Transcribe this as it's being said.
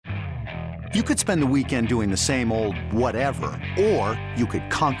You could spend the weekend doing the same old whatever, or you could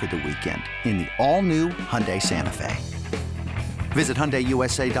conquer the weekend in the all-new Hyundai Santa Fe. Visit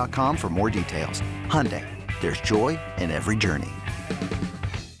HyundaiUSA.com for more details. Hyundai, there's joy in every journey.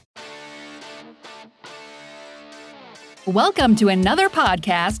 Welcome to another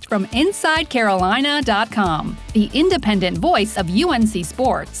podcast from InsideCarolina.com, the independent voice of UNC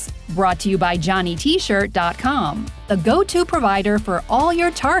Sports. Brought to you by JohnnyT-Shirt.com, the go-to provider for all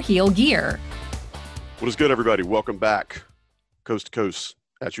your Tar Heel gear. What is good, everybody? Welcome back, Coast to Coast,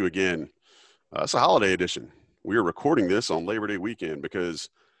 at you again. It's a holiday edition. We are recording this on Labor Day weekend because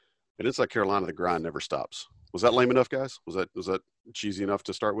in Inside Carolina, the grind never stops. Was that lame enough, guys? Was that cheesy enough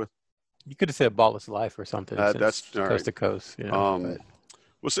to start with? You could have said Ballless Life or something. That's Coast to Coast. You know,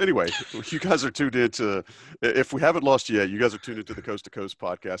 well, so anyway, you guys are tuned into, if we haven't lost you yet, you guys are tuned into the Coast to Coast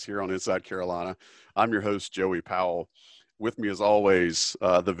podcast here on Inside Carolina. I'm your host, Joey Powell. With me, as always,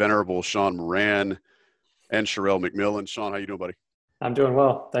 the venerable Sean Moran and Sherrell McMillan. Sean, how you doing, buddy? I'm doing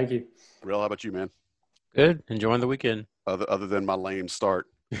well. Thank you. Real, how about you, man? Good. Enjoying the weekend. Other than my lame start.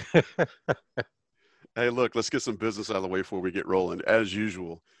 Hey, look, let's get some business out of the way before we get rolling. As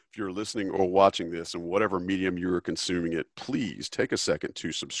usual, if you're listening or watching this in whatever medium you are consuming it, please take a second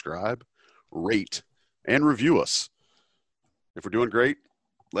to subscribe, rate, and review us. If we're doing great,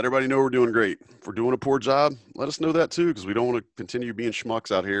 let everybody know we're doing great. If we're doing a poor job, let us know that too, because we don't want to continue being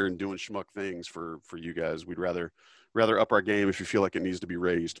schmucks out here and doing schmuck things for you guys. We'd rather up our game if you feel like it needs to be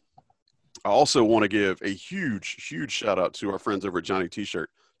raised. I also want to give a huge shout out to our friends over at Johnny T-Shirt,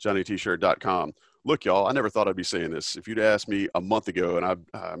 JohnnyT-Shirt.com. Look, y'all, I never thought I'd be saying this. If you'd asked me a month ago, and I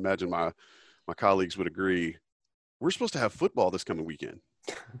imagine my colleagues would agree, we're supposed to have football this coming weekend,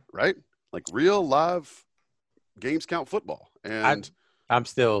 right? Like real live games count football. And I'm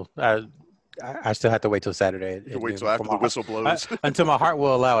still I still have to wait till Saturday. You wait till after the whistle blows. Until my heart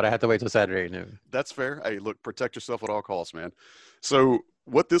will allow it, I have to wait till Saturday at noon. That's fair. Hey, look, protect yourself at all costs, man. So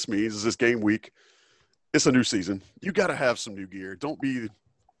what this means is this game week, it's a new season. You got to have some new gear.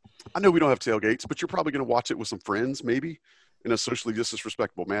 I know we don't have tailgates, but you're probably going to watch it with some friends, maybe in a socially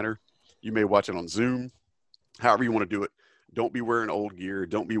disrespectful manner. You may watch it on Zoom, however you want to do it. Don't be wearing old gear.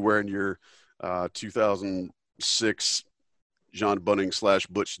 Don't be wearing your 2006 John Bunning /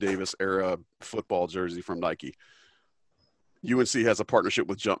 Butch Davis era football jersey from Nike. UNC has a partnership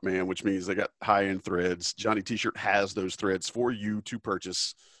with Jumpman, which means they got high-end threads. Johnny T-Shirt has those threads for you to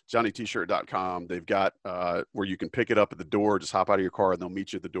purchase. JohnnyT-Shirt.com. They've got where you can pick it up at the door, just hop out of your car, and they'll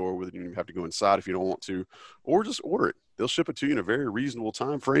meet you at the door. You don't even have to go inside if you don't want to, or just order it. They'll ship it to you in a very reasonable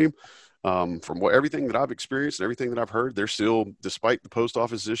time frame. From everything that I've experienced and everything that I've heard, they're still, despite the post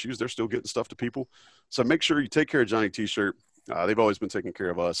office issues, they're still getting stuff to people. So make sure you take care of Johnny T-Shirt. They've always been taking care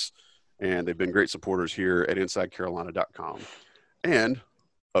of us, and they've been great supporters here at InsideCarolina.com and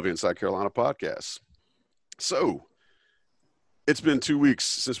of Inside Carolina Podcasts. So it's been 2 weeks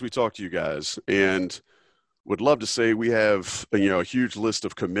since we talked to you guys, and would love to say we have a huge list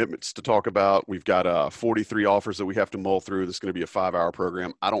of commitments to talk about. We've got 43 offers that we have to mull through. This is going to be a 5-hour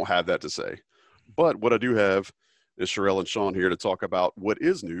program. I don't have that to say, but what I do have is Sherrell and Sean here to talk about what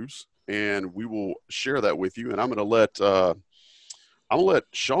is news, and we will share that with you. And I'm going to let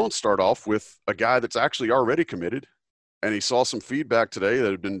Sean start off with a guy that's actually already committed, and he saw some feedback today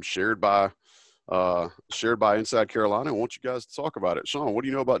that had been shared by Inside Carolina. I want you guys to talk about it. Sean, what do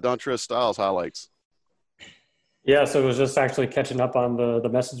you know about Dontrez Styles highlights? Yeah, so it was just actually catching up on the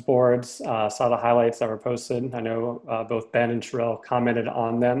message boards, saw the highlights that were posted. I know both Ben and Sherrell commented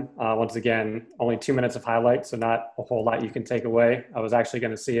on them. Once again, only 2 minutes of highlights, so not a whole lot you can take away. I was actually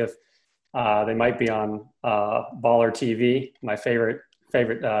going to see if they might be on Baller TV, my favorite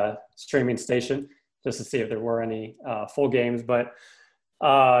streaming station, just to see if there were any full games. But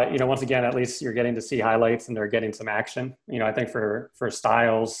once again, at least you're getting to see highlights and they're getting some action. I think for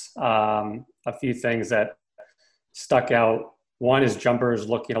Styles, a few things that stuck out. One is jumpers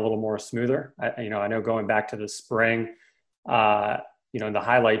looking a little more smoother. I know going back to the spring, in the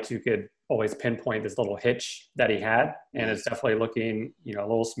highlights, you could always pinpoint this little hitch that he had, and it's definitely looking, a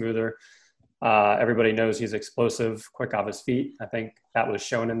little smoother. Everybody knows he's explosive, quick off his feet. I think that was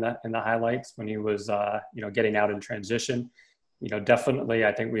shown in the highlights when he was, getting out in transition. Definitely,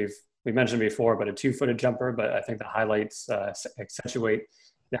 I think we mentioned before, but a 2-footed jumper, but I think the highlights accentuate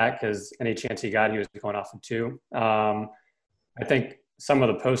that because any chance he got, he was going off of 2. I think some of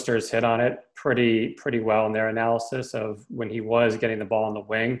the posters hit on it pretty well in their analysis of when he was getting the ball on the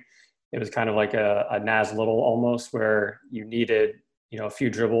wing. It was kind of like a Naz Little almost, where you needed, a few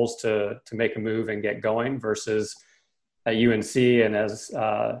dribbles to make a move and get going, versus at UNC. And as,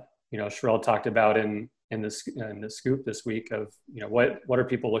 Sherrell talked about in the scoop this week of, what are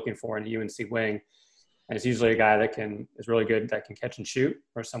people looking for in a UNC wing? And it's usually a guy that is really good, that can catch and shoot,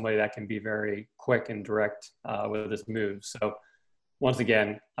 or somebody that can be very quick and direct with his moves. So once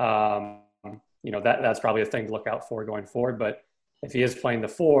again, that's probably a thing to look out for going forward. But if he is playing the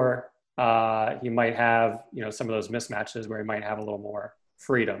 4, he might have, some of those mismatches where he might have a little more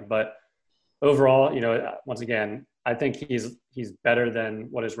freedom. But overall, once again, I think he's better than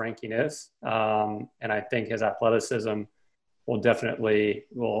what his ranking is. And I think his athleticism will definitely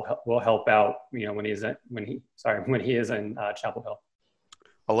will help out, when he is in Chapel Hill.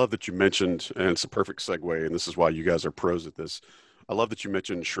 I love that you mentioned, and it's a perfect segue, and this is why you guys are pros at this. I love that you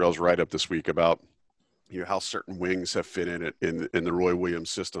mentioned Sherrell's write-up this week about, how certain wings have fit in the Roy Williams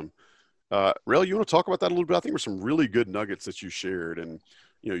system. Rel, you want to talk about that a little bit? I think there's some really good nuggets that you shared. And,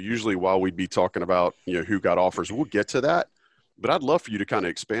 usually while we'd be talking about, who got offers, we'll get to that. But I'd love for you to kind of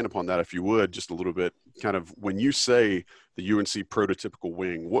expand upon that, if you would, just a little bit. Kind of when you say the UNC prototypical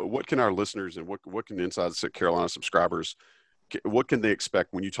wing, what can our listeners and what can the Inside Carolina subscribers, what can they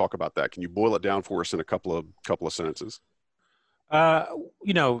expect when you talk about that? Can you boil it down for us in a couple of sentences?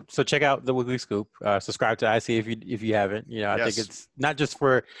 So check out the Weekly Scoop. Subscribe to IC if you haven't. I think it's not just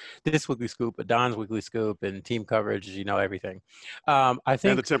for this Weekly Scoop, but Don's Weekly Scoop and team coverage. Everything. I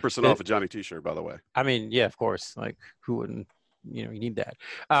think, and the 10% off a Johnny T-shirt, by the way. I mean, yeah, of course. Like, who wouldn't? You need that.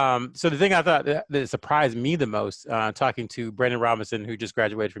 So the thing I thought that surprised me the most, talking to Brandon Robinson, who just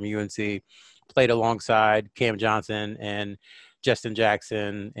graduated from UNC, played alongside Cam Johnson and Justin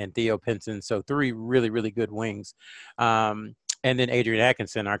Jackson and Theo Pinson. So 3 really, really good wings. And then Adrian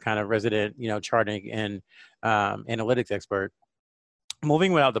Atkinson, our kind of resident, charting and analytics expert.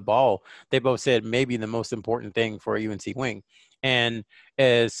 Moving without the ball, they both said maybe the most important thing for a UNC wing. And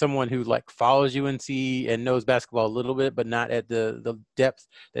as someone who follows UNC and knows basketball a little bit, but not at the depth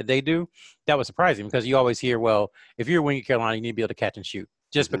that they do, that was surprising, because you always hear, well, if you're a wing at Carolina, you need to be able to catch and shoot,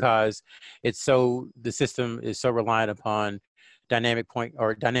 just because the system is so reliant upon dynamic point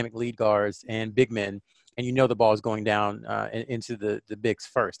or dynamic lead guards and big men. And the ball is going down into the bigs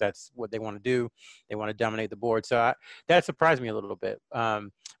first. That's what they want to do. They want to dominate the board. So that surprised me a little bit.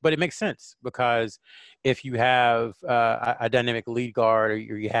 But it makes sense, because if you have a dynamic lead guard or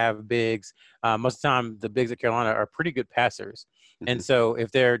you have bigs, most of the time the bigs at Carolina are pretty good passers. Mm-hmm. And so if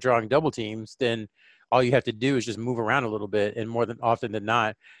they're drawing double teams, then all you have to do is just move around a little bit. And more than often than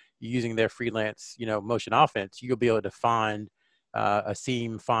not, using their freelance, motion offense, you'll be able to find a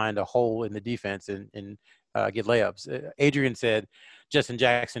seam, find a hole in the defense and get layups. Adrian said Justin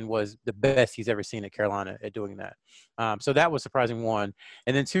Jackson was the best he's ever seen at Carolina at doing that. So that was surprising, 1.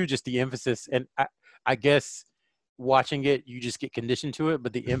 And then 2, just the emphasis. And I guess watching it, you just get conditioned to it,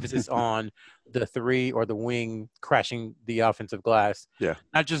 but the emphasis on the 3 or the wing crashing the offensive glass. Yeah.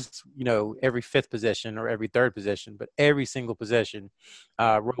 Not just, every 5th possession or every 3rd possession, but every single possession.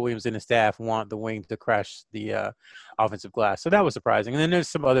 Roy Williams and his staff want the wing to crash the offensive glass. So that was surprising. And then there's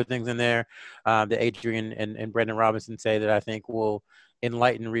some other things in there that Adrian and Brandon Robinson say that I think will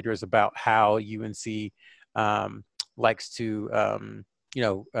enlighten readers about how UNC likes to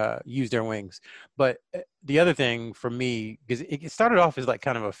use their wings. But the other thing for me, because it started off as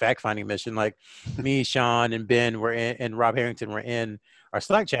kind of a fact-finding mission, me, Sean, and Ben and Rob Harrington were in our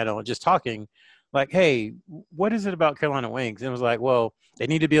Slack channel and just talking hey, what is it about Carolina wings? And it was well, they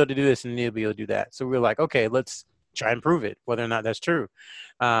need to be able to do this and they need to be able to do that. So we were okay, let's try and prove it, whether or not that's true.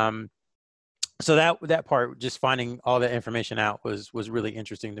 So that part, just finding all that information out was really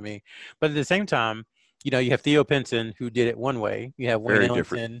interesting to me. But at the same time, you have Theo Pinson, who did it one way. You have Wayne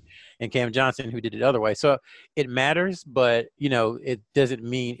Ellington and Cam Johnson, who did it the other way. So it matters, but, it doesn't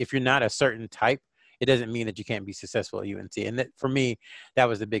mean, if you're not a certain type, it doesn't mean that you can't be successful at UNC. And that, for me, that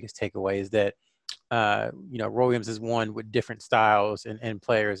was the biggest takeaway, is that, Roy Williams is one with different styles and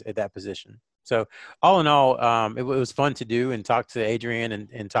players at that position. So all in all, it was fun to do and talk to Adrian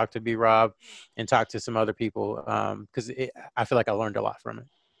and talk to B-Rob and talk to some other people, because I feel like I learned a lot from it.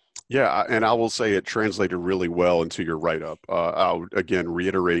 Yeah, and I will say it translated really well into your write-up. I'll, again,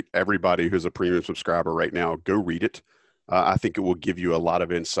 reiterate, everybody who's a premium subscriber right now, go read it. I think it will give you a lot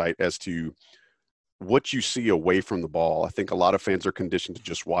of insight as to what you see away from the ball. I think a lot of fans are conditioned to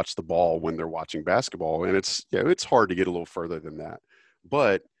just watch the ball when they're watching basketball, and it's hard to get a little further than that.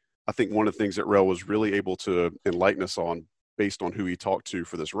 But I think one of the things that Rel was really able to enlighten us on, based on who he talked to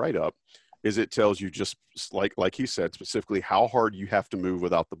for this write-up, is it tells you, just like he said, specifically how hard you have to move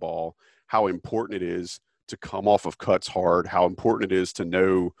without the ball, how important it is to come off of cuts hard, how important it is to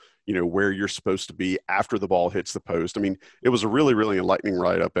know, where you're supposed to be after the ball hits the post. I mean, it was a really, really enlightening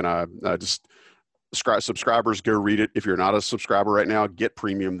write-up, and I just subscribers, go read it. If you're not a subscriber right now, get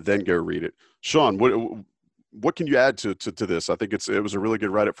premium, then go read it. Sean, what can you add to this? I think it was a really good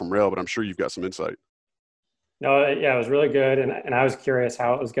write-up from Rail, but I'm sure you've got some insight. No, yeah, it was really good. And I was curious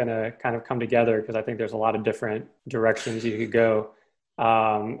how it was going to kind of come together, because I think there's a lot of different directions you could go.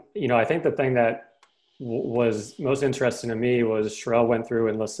 I think the thing that was most interesting to me was Sherelle went through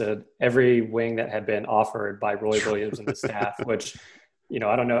and listed every wing that had been offered by Roy Williams and the staff, which, I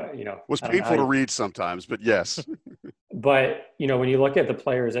don't know, was painful to read sometimes, but yes. But, when you look at the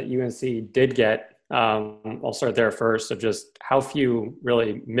players that UNC did get, I'll start there first, of just how few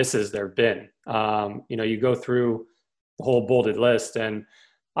really misses there have been. You go through the whole bolded list, and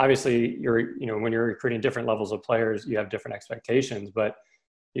obviously when you're recruiting different levels of players, you have different expectations, but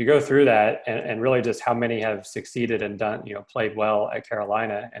you go through that and really just how many have succeeded and done, played well at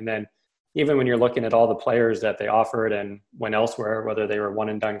Carolina. And then even when you're looking at all the players that they offered and went elsewhere, whether they were one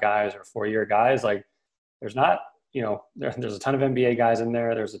and done guys or 4-year guys, like there's not, there's a ton of NBA guys in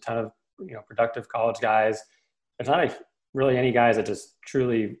there. There's a ton of, productive college guys. There's not really any guys that just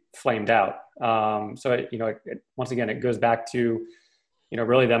truly flamed out. So, once again, it goes back to,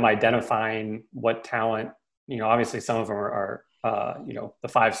 really them identifying what talent, obviously some of them are the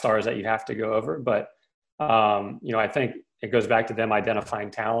 5 stars that you have to go over. But, I think it goes back to them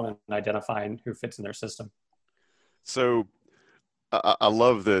identifying talent and identifying who fits in their system. So I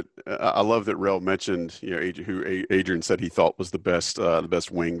love that. I love that Rel mentioned, who Adrian said he thought was the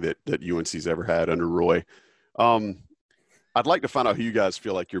best wing that UNC's ever had under Roy. I'd like to find out who you guys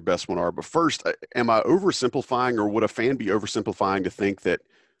feel like your best one are. But first, am I oversimplifying, or would a fan be oversimplifying to think that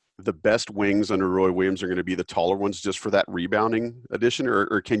the best wings under Roy Williams are going to be the taller ones just for that rebounding addition,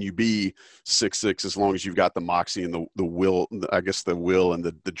 or can you be 6'6" as long as you've got the moxie and the will, I guess the will and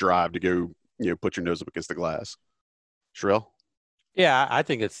the drive to go, put your nose up against the glass? Sherelle? Yeah, I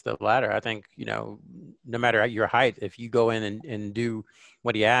think it's the latter. I think, no matter your height, if you go in and do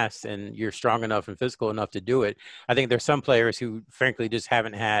what he asks and you're strong enough and physical enough to do it, I think there's some players who frankly just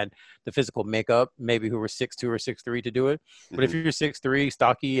haven't had the physical makeup, maybe who were 6'2" or 6'3" to do it. Mm-hmm. But if you're 6'3",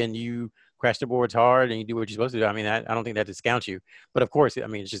 stocky, and you crash the boards hard and you do what you're supposed to do, I mean, I don't think that discounts you. But of course, I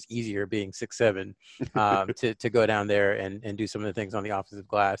mean, it's just easier being 6'7" to go down there and do some of the things on the offensive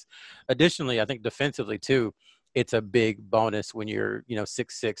glass. Additionally, I think defensively too, it's a big bonus when you're, 6'6",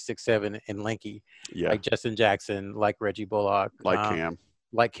 6'7", and lanky, like Justin Jackson, like Reggie Bullock, like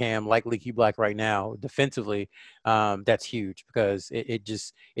Cam, like Leaky Black right now. Defensively, that's huge, because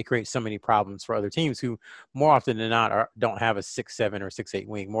it creates so many problems for other teams who more often than not don't have a 6'7" or 6'8"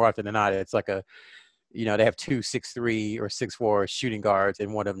 wing. More often than not, it's like they have 2 6'3" or 6'4" shooting guards,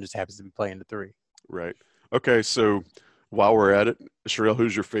 and one of them just happens to be playing the 3. Right. Okay, so while we're at it, Sherelle,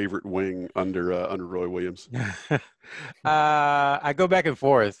 who's your favorite wing under Roy Williams? I go back and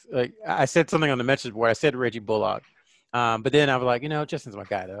forth. Like I said something on the message board. I said Reggie Bullock, but then I was like, Justin's my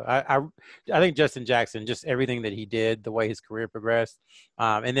guy though. I think Justin Jackson, just everything that he did, the way his career progressed,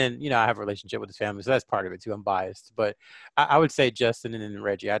 and then I have a relationship with his family, so that's part of it too. I'm biased, but I would say Justin and then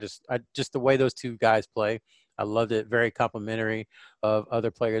Reggie. I just the way those two guys play. I loved it. Very complimentary of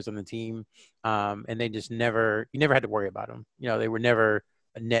other players on the team. And they just you never had to worry about them. They were never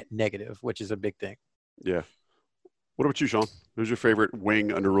a net negative, which is a big thing. Yeah. What about you, Sean? Who's your favorite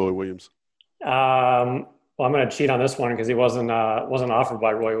wing under Roy Williams? Well, I'm going to cheat on this one because he wasn't offered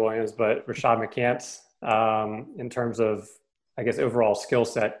by Roy Williams, but Rashad McCants, in terms of, I guess, overall skill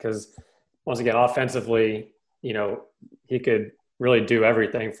set, because once again, offensively, he could really do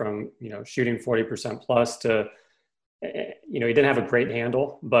everything from, shooting 40% plus to, he didn't have a great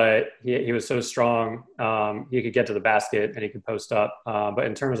handle, but he was so strong. He could get to the basket and he could post up. But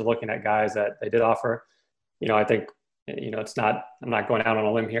in terms of looking at guys that they did offer, I think, I'm not going out on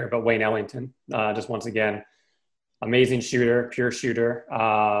a limb here, but Wayne Ellington, just once again, amazing shooter, pure shooter,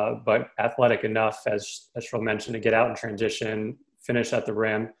 but athletic enough, as Sherelle mentioned, to get out in transition, finish at the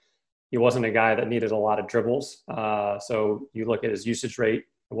rim. He wasn't a guy that needed a lot of dribbles. So you look at his usage rate,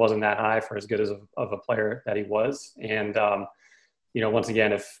 it wasn't that high for as good of a player that he was. And, once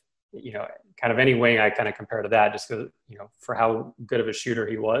again, if, kind of any wing I kind of compare to that, just because, for how good of a shooter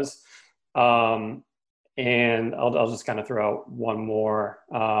he was. And I'll just kind of throw out one more.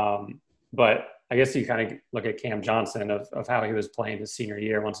 But I guess you kind of look at Cam Johnson of how he was playing his senior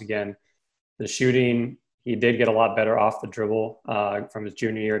year. Once again, the shooting, he did get a lot better off the dribble from his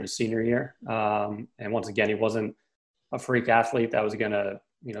junior year to senior year. And once again, he wasn't a freak athlete that was going to,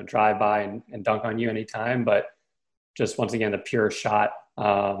 drive by and dunk on you anytime. But just once again, the pure shot,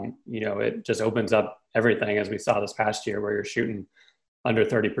 it just opens up everything, as we saw this past year, where you're shooting under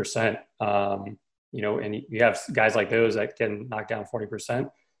 30%. And you have guys like those that can knock down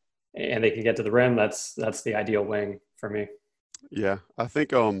 40%. and they can get to the rim, that's the ideal wing for me. Yeah, I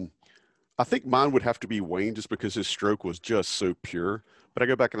think mine would have to be Wayne just because his stroke was just so pure. But I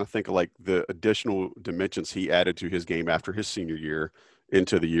go back and I think of like the additional dimensions he added to his game after his senior year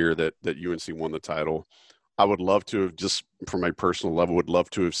into the year that UNC won the title. I would love to have, just from a personal level, would love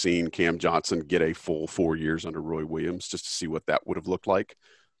to have seen Cam Johnson get a full 4 years under Roy Williams just to see what that would have looked like.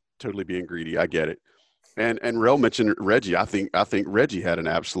 Totally being greedy. I get it. And Rel mentioned Reggie. I think Reggie had an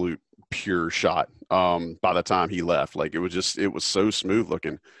absolute pure shot by the time he left. Like it was so smooth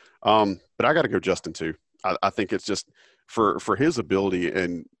looking. But I got to go Justin too. I think it's just for his ability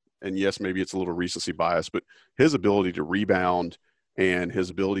and yes, maybe it's a little recency bias, but his ability to rebound and his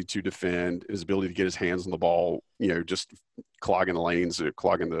ability to defend, his ability to get his hands on the ball, just clogging the lanes,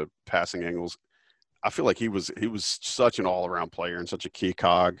 clogging the passing angles. I feel like he was such an all-around player and such a key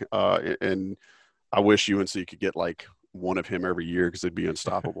cog. And I wish UNC could get like one of him every year because they'd be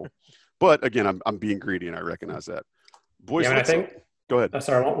unstoppable. But again, I'm being greedy and I recognize that. Boys, I think. Go ahead.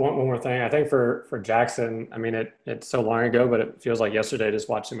 Sorry, one more thing. I think for Jackson, I mean, it's so long ago, but it feels like yesterday just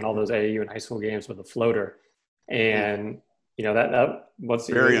watching him in all those AAU and high school games with a floater. And, that what's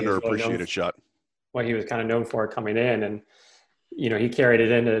very underappreciated shot. What he was kind of known for coming in. And, he carried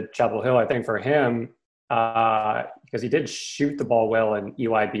it into Chapel Hill, I think, for him, because he did shoot the ball well in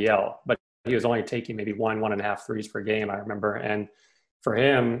EYBL, but he was only taking maybe 1.5 threes per game, I remember. And for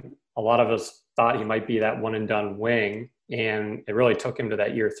him, a lot of us thought he might be that one and done wing. And it really took him to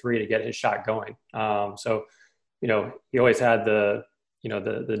that year 3 to get his shot going. So, he always had the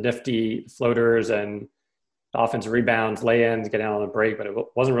nifty floaters and offensive rebounds, lay-ins, get out on the break, but it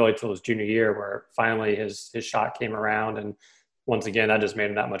wasn't really until his junior year where finally his shot came around. And once again, that just made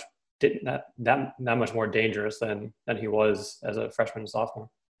him that much more dangerous than he was as a freshman and sophomore.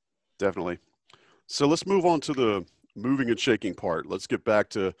 Definitely. So let's move on to the moving and shaking part. Let's get back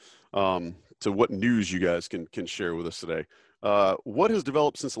to what news you guys can share with us today. What has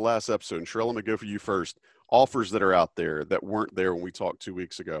developed since the last episode? And Sherelle, let me go for you first. Offers that are out there that weren't there when we talked 2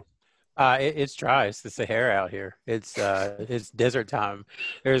 weeks ago. It's dry. It's the Sahara out here. It's desert time.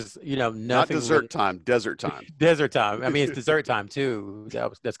 There's nothing. Not dessert time. Desert time. Desert time. I mean, it's dessert time too.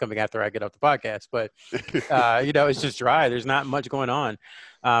 That's coming after I get off the podcast. But it's just dry. There's not much going on.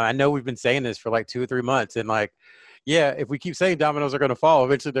 I know we've been saying this for like 2 or 3 months, and like, yeah, if we keep saying dominoes are going to fall,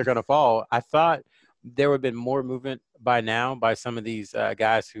 eventually they're going to fall. I thought there would have been more movement by now by some of these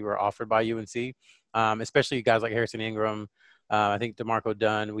guys who are offered by UNC, especially guys like Harrison Ingram. I think DeMarco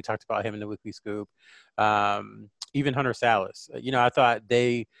Dunn, we talked about him in the Weekly Scoop. Even Hunter Salas. I thought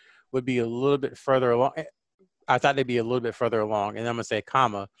they would be a little bit further along. I thought they'd be a little bit further along, and I'm going to say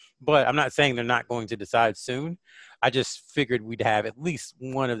comma, but I'm not saying they're not going to decide soon. I just figured we'd have at least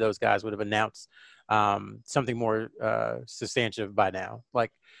one of those guys would have announced something more substantive by now.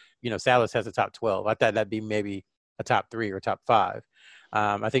 Like, Salas has a top 12. I thought that'd be maybe a top 3 or top 5.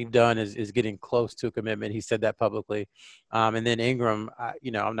 I think Dunn is getting close to a commitment. He said that publicly. And then Ingram,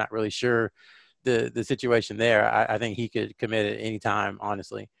 I'm not really sure the situation there. I think he could commit at any time,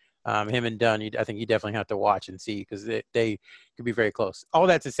 honestly. Him and Dunn, I think you definitely have to watch and see because they could be very close. All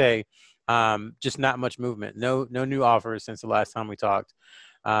that to say, just not much movement. No new offers since the last time we talked.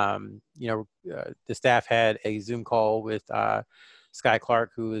 The staff had a Zoom call with Sky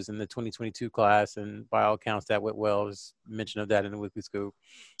Clark, who is in the 2022 class, and by all accounts, that went well. There's mention of that in the Weekly Scoop.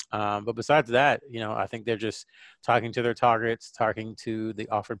 But besides that, I think they're just talking to their targets, talking to the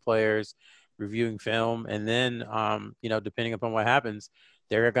offered players, reviewing film, and then, depending upon what happens,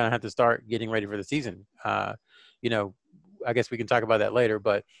 they're going to have to start getting ready for the season. I guess we can talk about that later,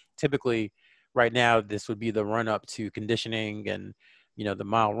 but typically right now, this would be the run-up to conditioning and the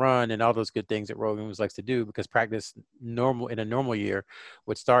mile run and all those good things that Roy Williams likes to do because practice in a normal year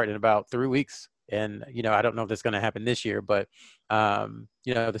would start in about 3 weeks. And, I don't know if that's going to happen this year, but,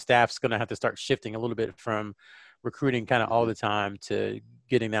 the staff's going to have to start shifting a little bit from recruiting kind of all the time to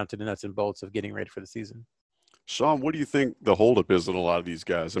getting down to the nuts and bolts of getting ready for the season. Sean, what do you think the holdup is in a lot of these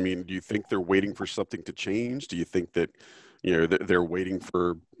guys? I mean, do you think they're waiting for something to change? Do you think that, they're waiting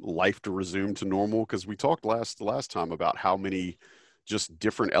for life to resume to normal? Because we talked last time about how many just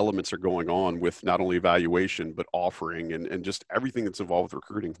different elements are going on with not only evaluation, but offering and just everything that's involved with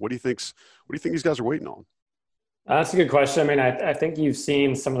recruiting. What do you think these guys are waiting on? That's a good question. I mean, I think you've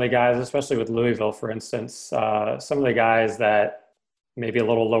seen some of the guys, especially with Louisville, for instance, some of the guys that maybe a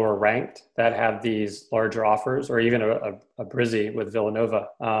little lower ranked that have these larger offers, or even a Brizzi with Villanova,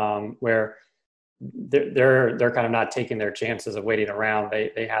 where they're kind of not taking their chances of waiting around.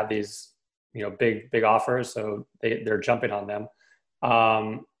 They have these, big offers, so they're jumping on them.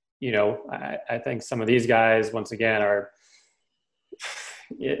 I think some of these guys, once again, are,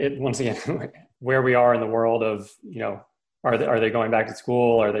 once again, where we are in the world of, are they going back to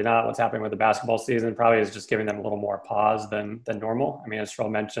school? Are they not? What's happening with the basketball season probably is just giving them a little more pause than normal. I mean, as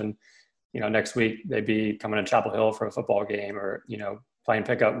Sherrill mentioned, next week they'd be coming to Chapel Hill for a football game, or, playing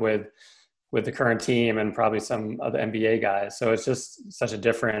pickup with the current team and probably some of the NBA guys. So it's just such a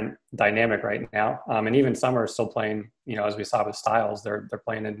different dynamic right now. And even some are still playing, as we saw with Styles, they're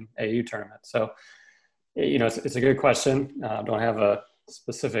playing in AU tournaments. So, it's a good question. Don't have a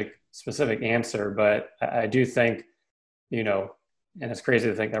specific answer, but I do think, and it's crazy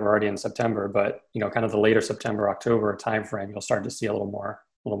to think that we're already in September, but, kind of the later September, October timeframe, you'll start to see a little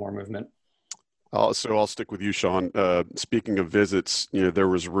more movement. So I'll stick with you, Sean. Speaking of visits, there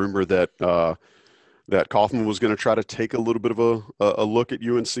was rumor that that Kaufman was going to try to take a little bit of a look at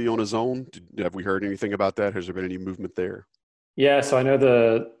UNC on his own. Have we heard anything about that? Has there been any movement there? Yeah, so I know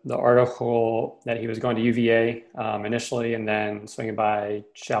the article that he was going to UVA initially, and then swinging by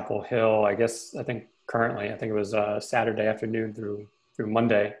Chapel Hill. I think it was Saturday afternoon through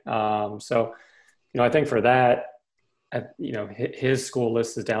Monday. So, I think for that, his school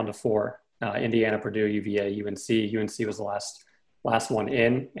list is down to 4. Indiana, Purdue, UVA, UNC. UNC was the last one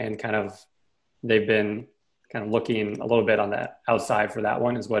in, and they've been kind of looking a little bit on that outside for that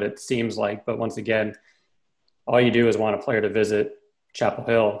one is what it seems like. But once again, all you do is want a player to visit Chapel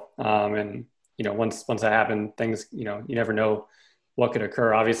Hill. And, once that happened, things, you never know what could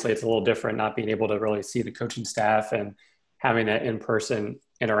occur. Obviously it's a little different not being able to really see the coaching staff and having that in-person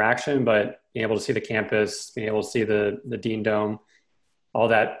interaction, but being able to see the campus, being able to see the Dean Dome, all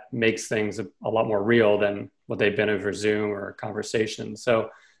that makes things a lot more real than what they've been over Zoom or conversation. So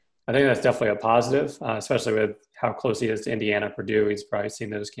I think that's definitely a positive, especially with how close he is to Indiana, Purdue. He's probably seen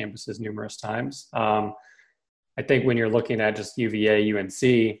those campuses numerous times. I think when you're looking at just UVA, UNC,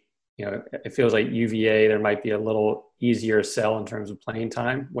 it feels like UVA, there might be a little easier sell in terms of playing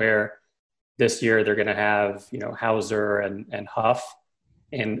time, where this year they're going to have, Hauser and Huff,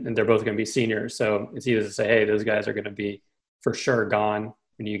 and they're both going to be seniors. So it's easy to say, hey, those guys are going to be for sure gone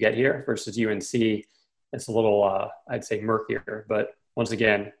when you get here, versus UNC. It's a little, I'd say, murkier. But once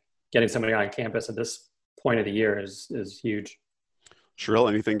again, getting somebody on campus at this point of the year is huge. Sherrill,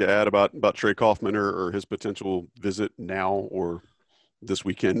 anything to add about Trey Kaufman or his potential visit now or this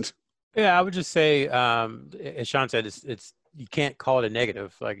weekend? Yeah, I would just say, as Sean said, it's you can't call it a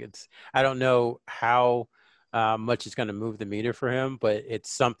negative. I don't know how much it's going to move the meter for him, but it's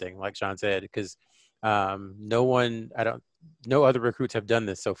something, like Sean said, because no other recruits have done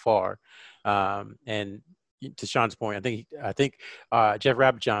this so far. And to Sean's point, I think Jeff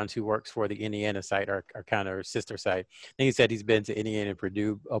Rabbit-Johns, who works for the Indiana site, our kind of sister site, I think he said he's been to Indiana and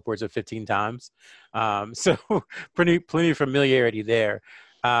Purdue upwards of 15 times. So plenty of familiarity there.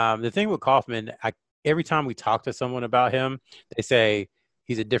 The thing with Kaufman, every time we talk to someone about him, they say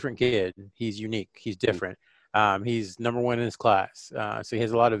he's a different kid. He's unique. He's different. He's number 1 in his class. So he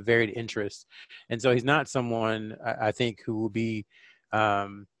has a lot of varied interests. And so he's not someone, I think, who will be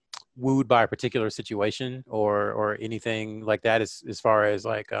wooed by a particular situation or anything like that as far as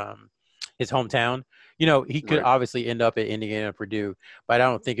his hometown. He could obviously end up at Indiana, Purdue, but I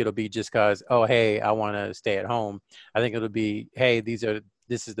don't think it'll be just because, oh, hey, I want to stay at home. I think it'll be, hey,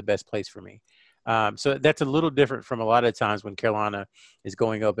 this is the best place for me. So that's a little different from a lot of times when Carolina is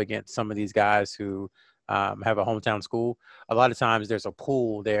going up against some of these guys who have a hometown school. A lot of times there's a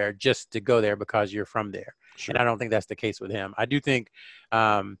pool there just to go there because you're from there. Sure. And I don't think that's the case with him. I do think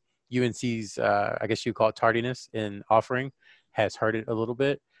UNC's, I guess you call it tardiness in offering, has hurt it a little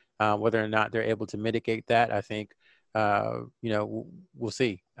bit. Whether or not they're able to mitigate that, I think, we'll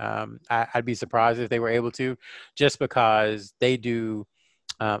see. I'd be surprised if they were able to, just because they do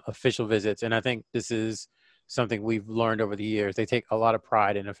official visits. And I think this is something we've learned over the years. They take a lot of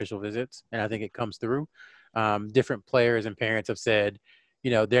pride in official visits, and I think it comes through. Different players and parents have said,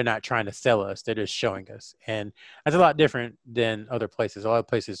 they're not trying to sell us. They're just showing us. And that's a lot different than other places. A lot of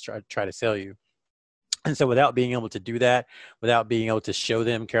places try to sell you. And so without being able to do that, without being able to show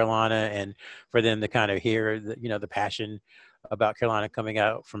them Carolina and for them to kind of hear the passion about Carolina coming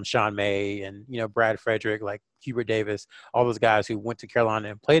out from Sean May and, Brad Frederick, like Hubert Davis, all those guys who went to Carolina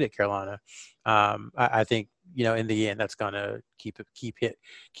and played at Carolina. I think, in the end, that's going to keep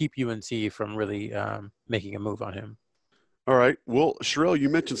UNC from really making a move on him. All right. Well, Sherrill, you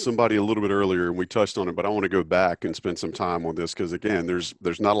mentioned somebody a little bit earlier, and we touched on it, but I want to go back and spend some time on this because, again, there's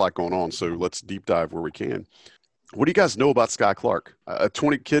not a lot going on. So let's deep dive where we can. What do you guys know about Skyy Clark? A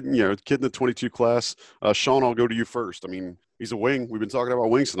kid in the 22 class. Sean, I'll go to you first. I mean, he's a wing. We've been talking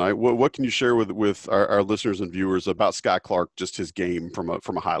about wings tonight. What can you share with our listeners and viewers about Skyy Clark, just his game from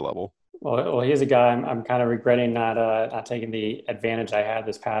a high level? Well, he's a guy I'm kind of regretting not taking the advantage I had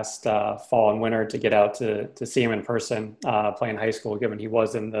this past fall and winter to get out to see him in person playing high school, given he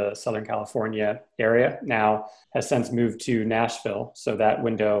was in the Southern California area. Now has since moved to Nashville, so that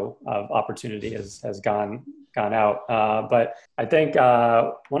window of opportunity has gone out. But I think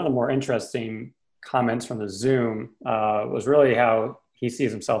one of the more interesting comments from the Zoom was really how he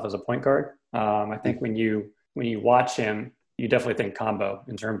sees himself as a point guard. I think when you watch him, you definitely think combo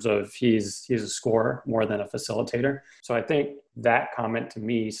in terms of he's a scorer more than a facilitator. So I think that comment to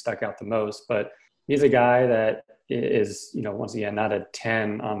me stuck out the most. But he's a guy that is, once again, not a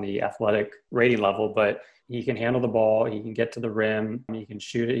 10 on the athletic rating level, but he can handle the ball, he can get to the rim, he can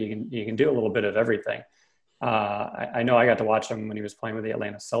shoot it, he can do a little bit of everything. I know I got to watch him when he was playing with the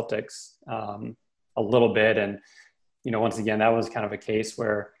Atlanta Celtics a little bit, and once again, that was kind of a case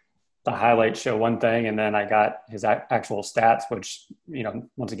where the highlights show one thing, and then I got his actual stats, which,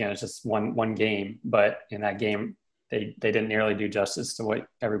 once again, it's just one game. But in that game, they didn't nearly do justice to what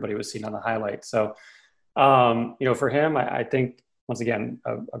everybody was seeing on the highlights. So, for him, I think, once again,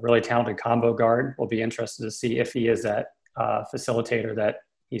 a really talented combo guard. Will be interested to see if he is that facilitator that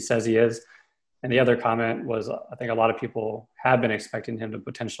he says he is. And the other comment was, I think a lot of people have been expecting him to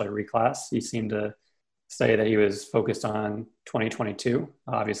potentially reclass. He seemed to say that he was focused on 2022.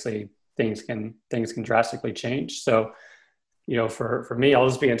 Obviously, things can drastically change. So, for me, I'll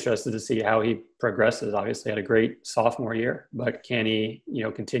just be interested to see how he progresses. Obviously, had a great sophomore year, but can he,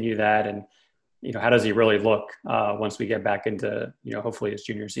 continue that? And, how does he really look once we get back into, hopefully his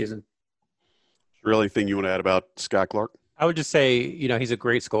junior season? Really, anything you want to add about Sky Clark? I would just say, he's a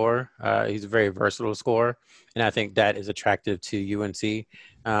great scorer. He's a very versatile scorer, and I think that is attractive to UNC.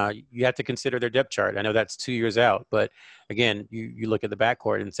 You have to consider their depth chart. I know that's 2 years out, but again, you look at the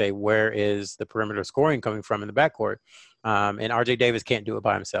backcourt and say, where is the perimeter scoring coming from in the backcourt? And RJ Davis can't do it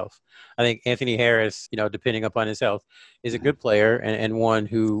by himself. I think Anthony Harris, depending upon his health, is a good player and one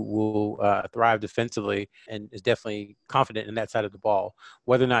who will thrive defensively and is definitely confident in that side of the ball.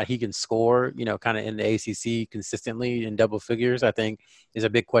 Whether or not he can score, kind of in the ACC consistently in double figures, I think is a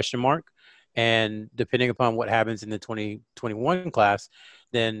big question mark. And depending upon what happens in the 2021 class,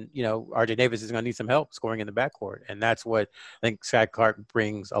 then, RJ Davis is going to need some help scoring in the backcourt. And that's what I think Sky Clark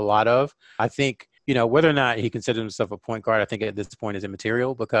brings a lot of. I think, whether or not he considers himself a point guard, I think at this point is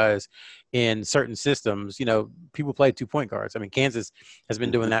immaterial, because in certain systems, people play 2 point guards. I mean, Kansas has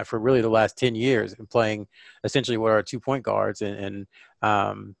been doing that for really the last 10 years and playing essentially what are 2 point guards, and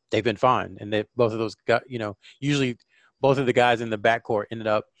they've been fine. And both of those got, usually both of the guys in the backcourt ended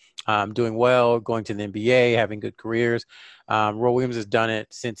up doing well, going to the NBA, having good careers. Roy Williams has done it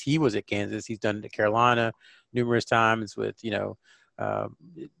since he was at Kansas. He's done it at Carolina numerous times with,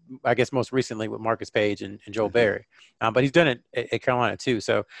 I guess most recently with Marcus Page and Joel Berry. But he's done it at Carolina too.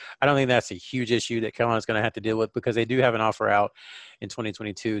 So I don't think that's a huge issue that Carolina's going to have to deal with, because they do have an offer out in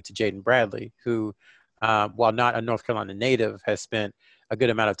 2022 to Jaden Bradley, who, while not a North Carolina native, has spent a good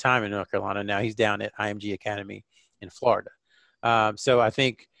amount of time in North Carolina. Now he's down at IMG Academy in Florida. So I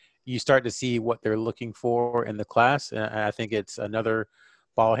think you start to see what they're looking for in the class. And I think it's another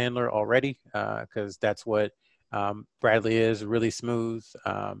ball handler already, because that's what Bradley is, really smooth,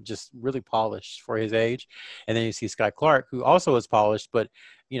 just really polished for his age. And then you see Sky Clark, who also is polished, but,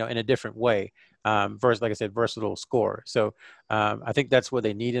 in a different way. Like I said, versatile scorer. So I think that's what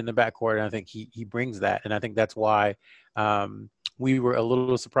they need in the backcourt. And I think he brings that. And I think that's why we were a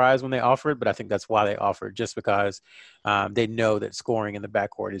little surprised when they offered, but I think that's why they offered, just because they know that scoring in the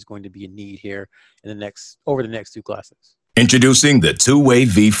backcourt is going to be a need here over the next 2 classes. Introducing the Two-Way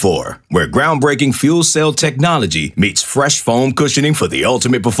V4, where groundbreaking fuel cell technology meets fresh foam cushioning for the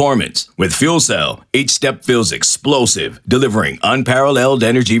ultimate performance. With fuel cell, each step feels explosive, delivering unparalleled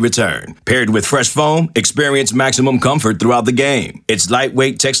energy return. Paired with fresh foam, experience maximum comfort throughout the game. Its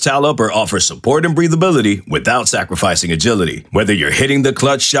lightweight textile upper offers support and breathability without sacrificing agility. Whether you're hitting the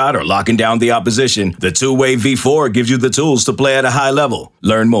clutch shot or locking down the opposition, the Two-Way V4 gives you the tools to play at a high level.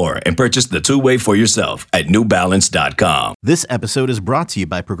 Learn more and purchase the Two-Way for yourself at newbalance.com. This episode is brought to you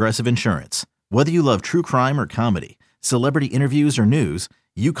by Progressive Insurance. Whether you love true crime or comedy, celebrity interviews or news,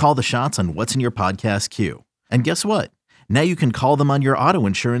 you call the shots on what's in your podcast queue. And guess what? Now you can call them on your auto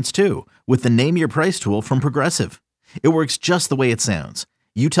insurance too, with the Name Your Price tool from Progressive. It works just the way it sounds.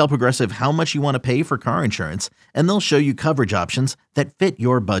 You tell Progressive how much you want to pay for car insurance, and they'll show you coverage options that fit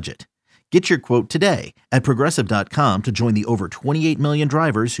your budget. Get your quote today at Progressive.com to join the over 28 million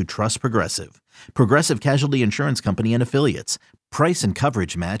drivers who trust Progressive. Progressive Casualty Insurance Company and Affiliates. Price and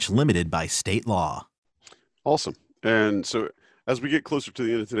coverage match limited by state law. Awesome. And so as we get closer to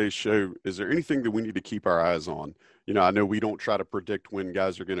the end of today's show, is there anything that we need to keep our eyes on I know we don't try to predict when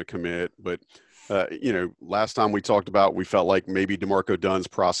guys are going to commit, but last time we talked about, we felt like maybe DeMarco Dunn's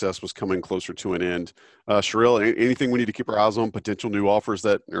process was coming closer to an end. Sherrell, anything we need to keep our eyes on, potential new offers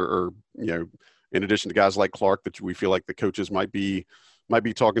that are in addition to guys like Clark, that we feel like the coaches might be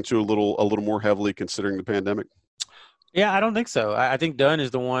talking to a little more heavily considering the pandemic? Yeah, I don't think so. I think Dunn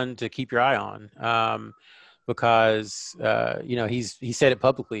is the one to keep your eye on. Because he said it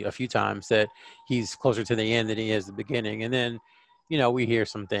publicly a few times that he's closer to the end than he is the beginning. And then, we hear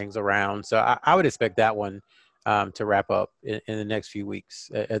some things around. So I would expect that one to wrap up in the next few weeks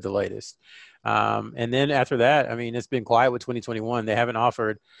at the latest. And then after that, I mean, it's been quiet with 2021. They haven't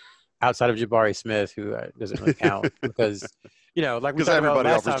offered outside of Jabari Smith, who doesn't really count because, like we talked everybody about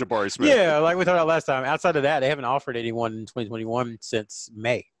last offers time, Jabari Smith. Yeah, like we talked about last time. Outside of that, they haven't offered anyone in 2021 since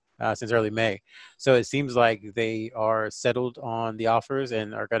early May. So it seems like they are settled on the offers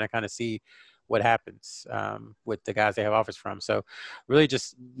and are going to kind of see what happens with the guys they have offers from. So really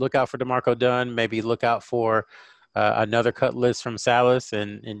just look out for DeMarco Dunn, maybe look out for another cut list from Salas,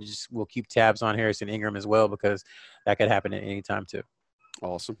 and just we'll keep tabs on Harrison Ingram as well, because that could happen at any time too.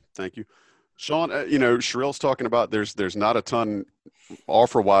 Awesome. Thank you. Sean, Sherrell's talking about there's not a ton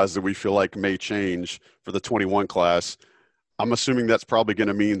offer-wise that we feel like may change for the 21 class. I'm assuming that's probably going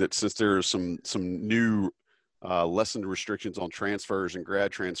to mean that since there's some new lessened restrictions on transfers and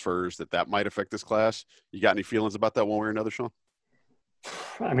grad transfers, that might affect this class. You got any feelings about that one way or another, Sean?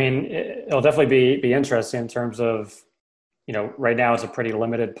 I mean, it'll definitely be interesting in terms of, right now it's a pretty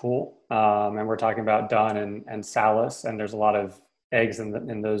limited pool. And we're talking about Dunn and Salas, and there's a lot of eggs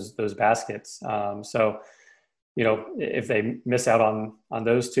in those baskets. So, if they miss out on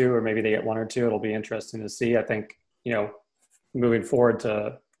those two, or maybe they get one or two, it'll be interesting to see. I think, moving forward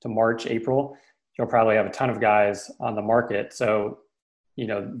to March, April, you'll probably have a ton of guys on the market. So,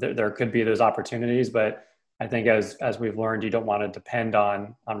 there could be those opportunities, but I think as we've learned, you don't want to depend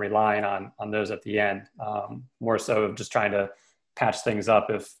on relying on those at the end, more so of just trying to patch things up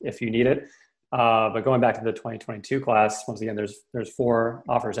if you need it. But going back to the 2022 class, once again, there's 4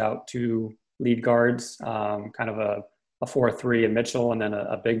 offers out, 2 lead guards, kind of a 4-3 in Mitchell, and then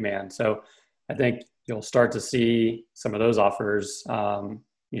a big man. So I think you'll start to see some of those offers,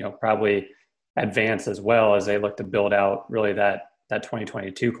 probably advance as well as they look to build out really that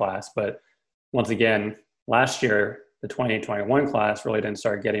 2022 class. But once again, last year, the 2021 class really didn't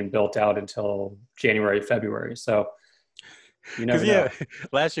start getting built out until January, February. So you never know.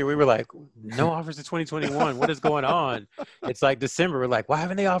 Last year we were like, no offers to 2021. What is going on? It's like December. We're like, why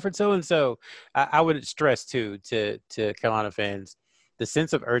haven't they offered so-and-so? I would stress too to Carolina fans, the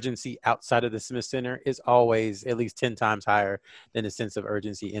sense of urgency outside of the Smith Center is always at least 10 times higher than the sense of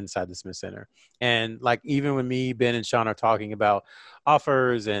urgency inside the Smith Center. And like, even when me, Ben, and Sean are talking about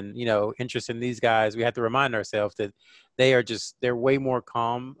offers and, interest in these guys, we have to remind ourselves that they're way more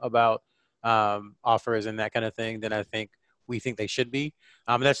calm about offers and that kind of thing than I think we think they should be.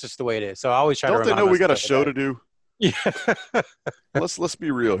 And that's just the way it is. So I always try to remind myself. Don't they know we got a show to do? Yeah. Let's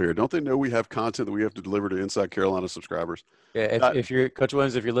be real here. Don't they know we have content that we have to deliver to Inside Carolina subscribers? Yeah, if you're Coach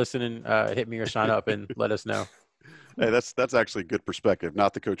Williams, if you're listening, hit me or Sean up and let us know. Hey, that's actually good perspective.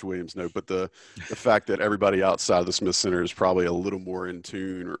 Not the Coach Williams note, but the fact that everybody outside of the Smith Center is probably a little more in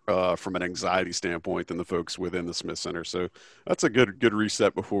tune from an anxiety standpoint than the folks within the Smith Center. So that's a good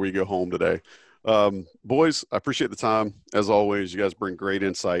reset before we go home today. Boys, I appreciate the time. As always, you guys bring great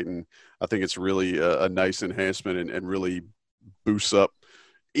insight, and I think it's really a nice enhancement and really boosts up,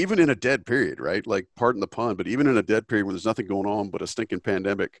 even in a dead period, right? Like, pardon the pun, but even in a dead period when there's nothing going on but a stinking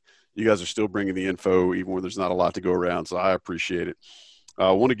pandemic, you guys are still bringing the info, even when there's not a lot to go around. So I appreciate it. I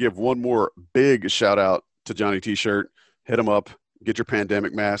want to give one more big shout out to Johnny T-Shirt. Hit them up. Get your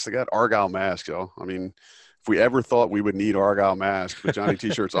pandemic mask. They got Argyle masks, y'all. I mean, if we ever thought we would need Argyle masks, but Johnny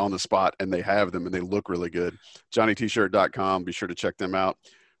T-Shirt's on the spot, and they have them, and they look really good. JohnnyT-shirt.com. Be sure to check them out.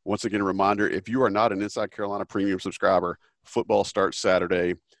 Once again, a reminder, if you are not an Inside Carolina Premium subscriber, football starts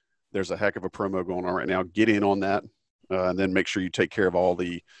Saturday. There's a heck of a promo going on right now. Get in on that, and then make sure you take care of all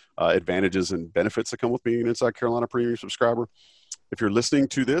the advantages and benefits that come with being an Inside Carolina Premium subscriber. If you're listening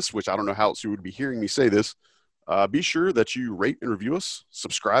to this, which I don't know how else you would be hearing me say this, be sure that you rate and review us.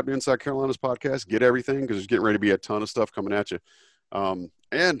 Subscribe to Inside Carolina's podcast. Get everything, because there's getting ready to be a ton of stuff coming at you.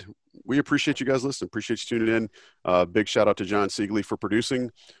 And we appreciate you guys listening. Appreciate you tuning in. Big shout out to John Siegley for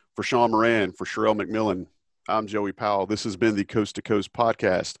producing. For Sean Moran, for Sherrell McMillan, I'm Joey Powell. This has been the Coast to Coast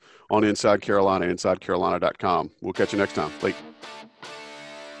podcast on Inside Carolina, InsideCarolina.com. We'll catch you next time. Late.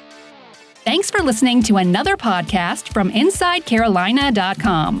 Thanks for listening to another podcast from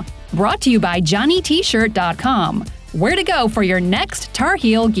InsideCarolina.com. Brought to you by JohnnyT-shirt.com. Where to go for your next Tar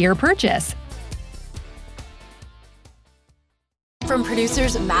Heel gear purchase. From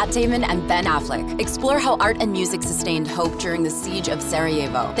producers Matt Damon and Ben Affleck, explore how art and music sustained hope during the siege of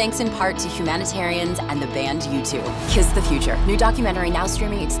Sarajevo, thanks in part to humanitarians and the band U2. Kiss the Future. New documentary now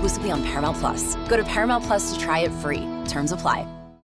streaming exclusively on Paramount Plus. Go to Paramount Plus to try it free. Terms apply.